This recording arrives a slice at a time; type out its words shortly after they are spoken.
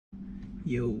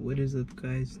Yo, what is up,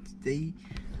 guys? Today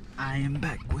I am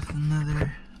back with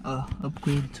another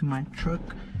upgrade to my truck.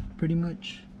 Pretty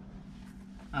much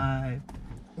I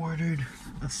ordered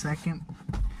a second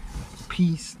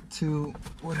piece to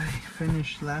what I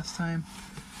finished last time.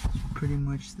 Pretty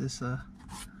much this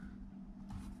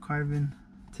Carven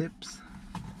tips.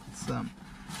 It's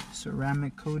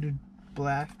ceramic coated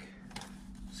black.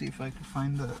 See if I can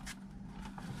find the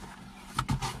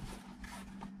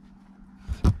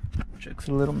truck's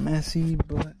a little messy,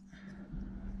 but as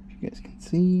you guys can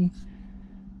see,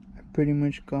 I pretty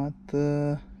much got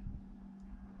the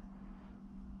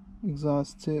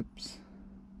exhaust tips.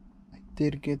 I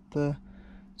did get the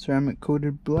ceramic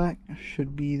coated black.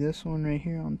 Should be this one right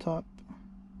here on top,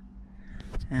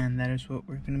 and that is what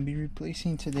we're going to be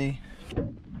replacing today.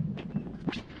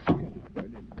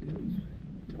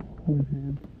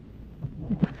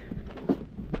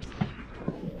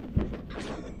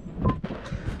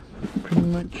 Pretty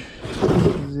much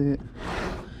this is it.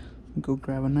 Go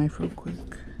grab a knife real quick.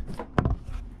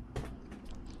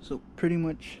 So pretty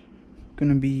much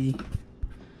gonna be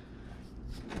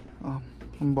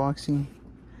unboxing,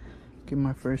 get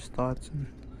my first thoughts and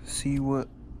see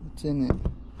what's in it.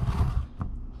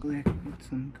 Glick with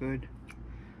some good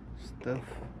stuff.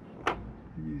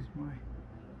 Use my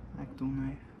Acto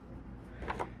knife.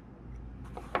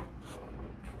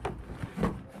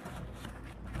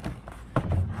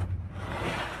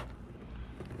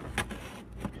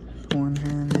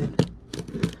 One-handed,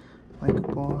 like a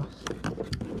boss.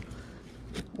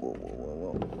 Whoa, whoa,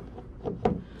 whoa, whoa.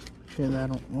 Make sure that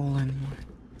don't roll anymore.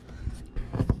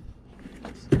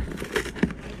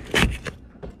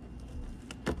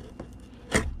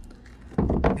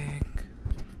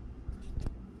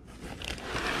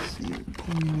 Let's see it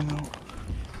pulling out.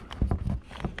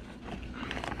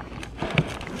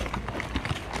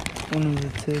 One of the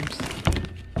tips.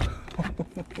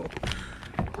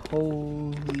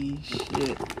 Holy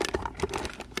shit.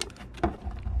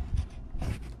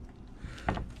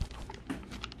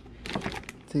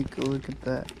 Take a look at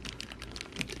that.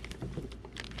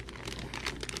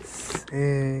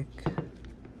 Sick.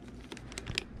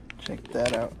 Check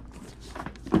that out.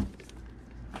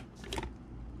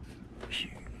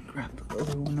 Grab the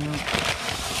other one out.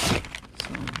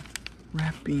 Some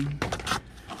wrapping.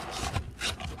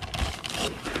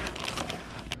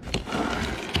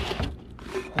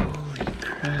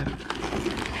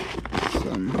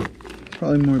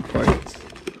 Probably more parts.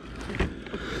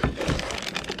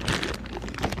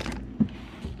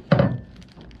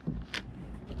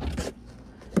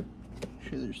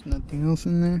 Sure there's nothing else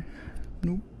in there.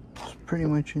 Nope. Pretty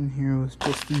much in here was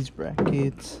just these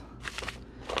brackets.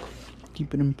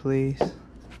 Keep it in place.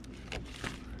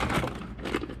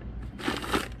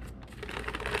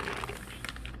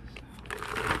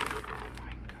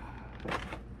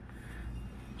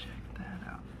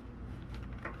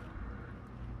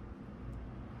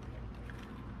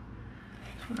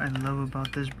 What I love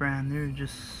about this brand, they're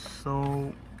just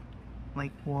so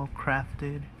like well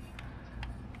crafted.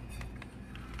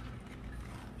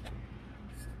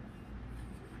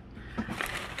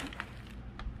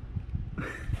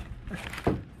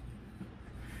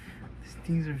 These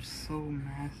things are so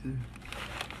massive,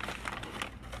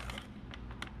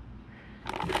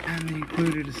 and they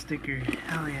included a sticker.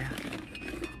 Hell yeah!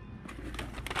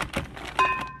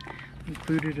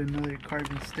 Included another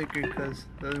carbon sticker because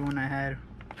the other one I had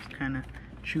kind of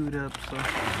chewed up, so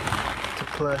it's a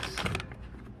plus.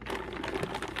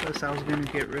 Plus I was gonna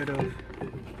get rid of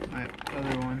my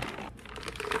other one.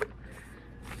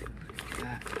 Look at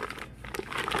that.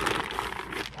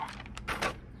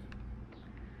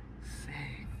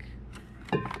 Sick.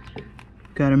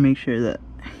 Gotta make sure that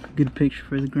good picture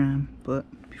for the gram, but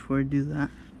before I do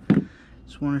that,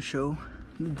 just want to show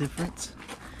the difference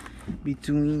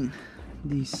between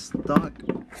these stock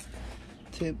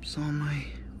tips on my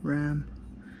Ram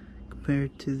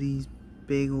compared to these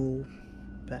big old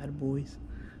bad boys.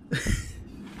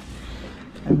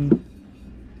 I mean,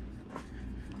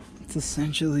 it's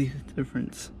essentially the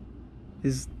difference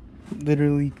is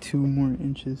literally 2 more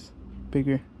inches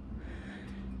bigger.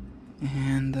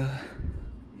 And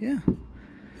yeah,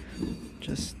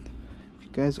 just if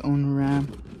you guys own a Ram,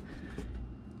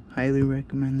 highly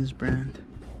recommend this brand.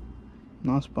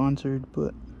 Not sponsored,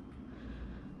 but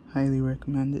highly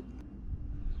recommend it.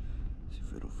 See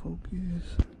if it'll focus.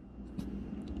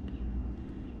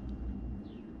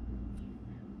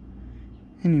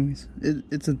 Anyways,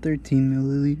 it's a 13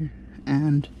 milliliter,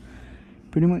 and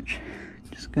pretty much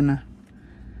just gonna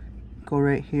go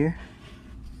right here.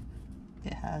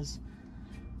 It has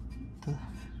the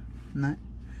nut.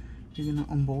 You're gonna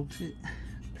unbolt it,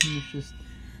 and it's just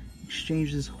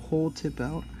exchange this whole tip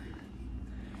out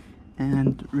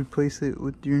and replace it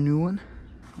with your new one,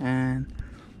 and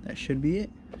that should be it.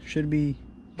 Should be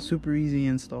super easy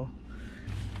install.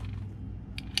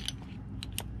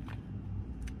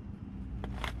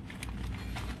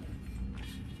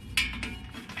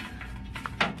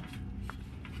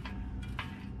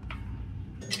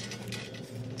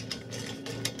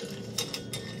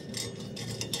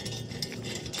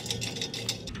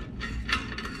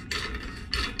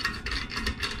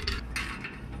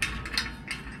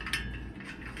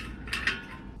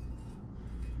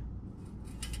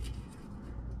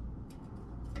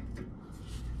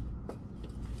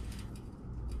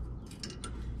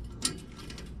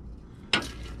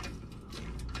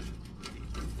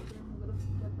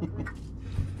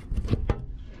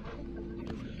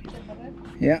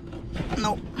 Yeah,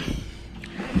 no.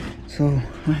 So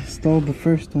I installed the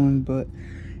first one, but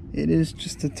it is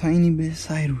just a tiny bit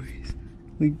sideways.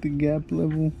 Like the gap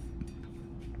level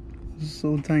is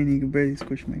so tiny, you can barely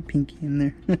squish my pinky in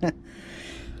there.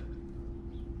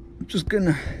 I'm just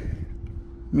gonna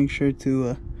make sure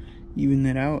to even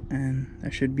it out, and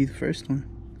that should be the first one.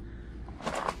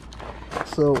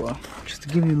 So just to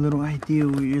give you a little idea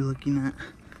what you're looking at,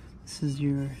 this is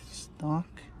your stock.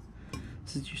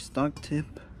 This is your stock tip.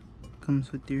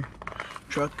 Comes with your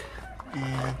truck,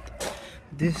 and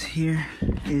this here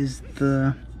is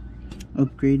the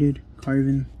upgraded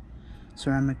Carven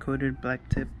ceramic coated black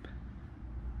tip.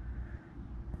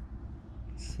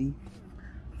 See,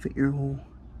 fit your whole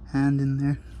hand in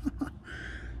there.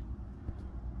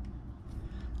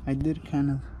 I did kind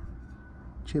of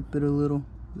chip it a little.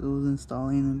 It was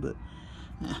installing it, but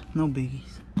no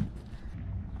biggies.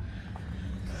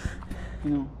 You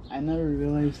know, I never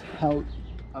realized how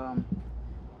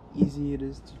easy it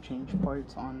is to change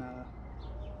parts on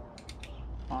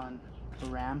a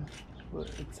RAM,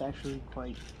 but it's actually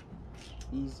quite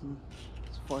easy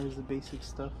as far as the basic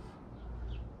stuff.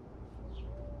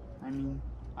 I mean,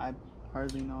 I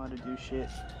hardly know how to do shit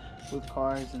with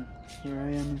cars, and here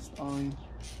I am installing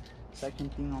the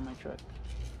second thing on my truck.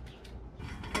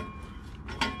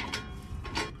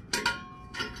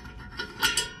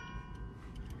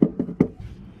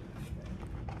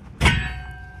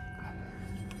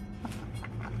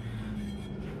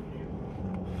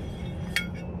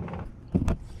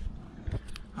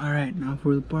 Alright, now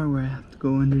for the part where I have to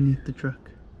go underneath the truck.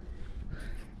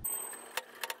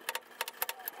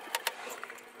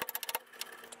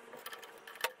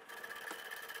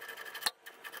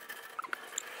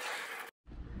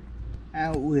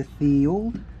 Out with the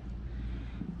old,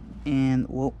 and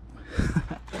whoa,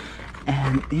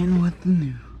 and in with the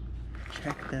new.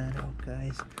 Check that out,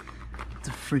 guys. It's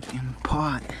a freaking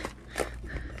pot.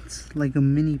 It's like a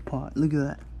mini pot. Look at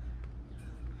that.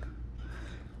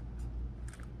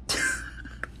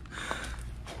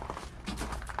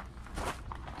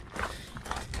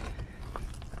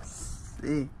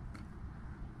 Sick.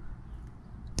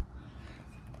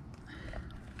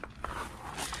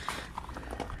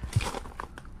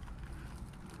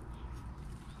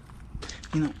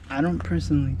 You know, I don't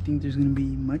personally think there's gonna be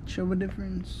much of a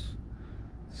difference,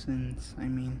 since, I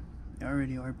mean, they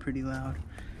already are pretty loud.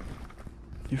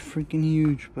 They're freaking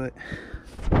huge, but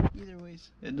either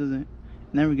ways, it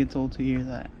never gets old to hear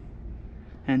that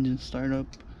engine start up.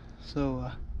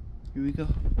 So, here we go.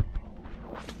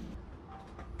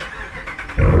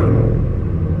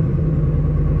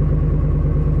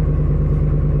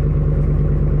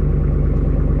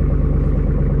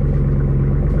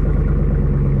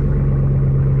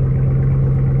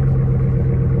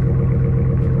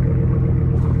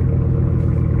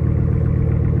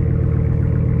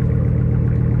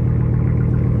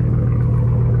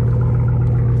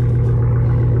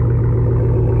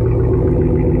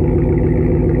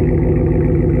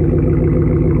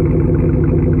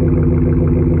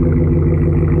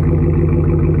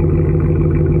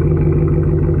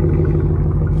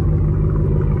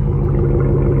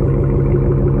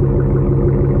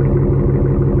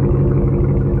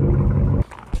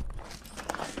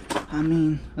 I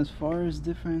mean, as far as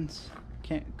difference,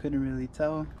 couldn't really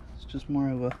tell. It's just more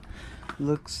of a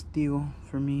looks deal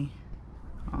for me.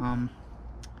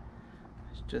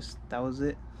 It's just, that was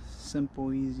it.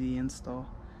 Simple, easy install.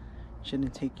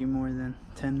 Shouldn't take you more than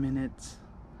 10 minutes,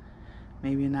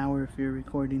 maybe an hour if you're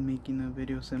recording, making a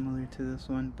video similar to this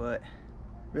one, but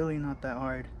really not that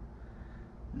hard.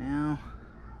 Now,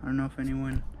 I don't know if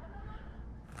anyone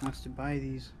wants to buy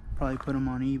these. Probably put them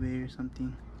on eBay or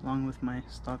something, along with my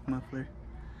stock muffler.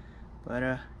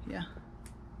 But yeah,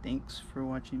 thanks for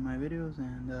watching my videos,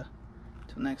 and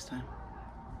till next time.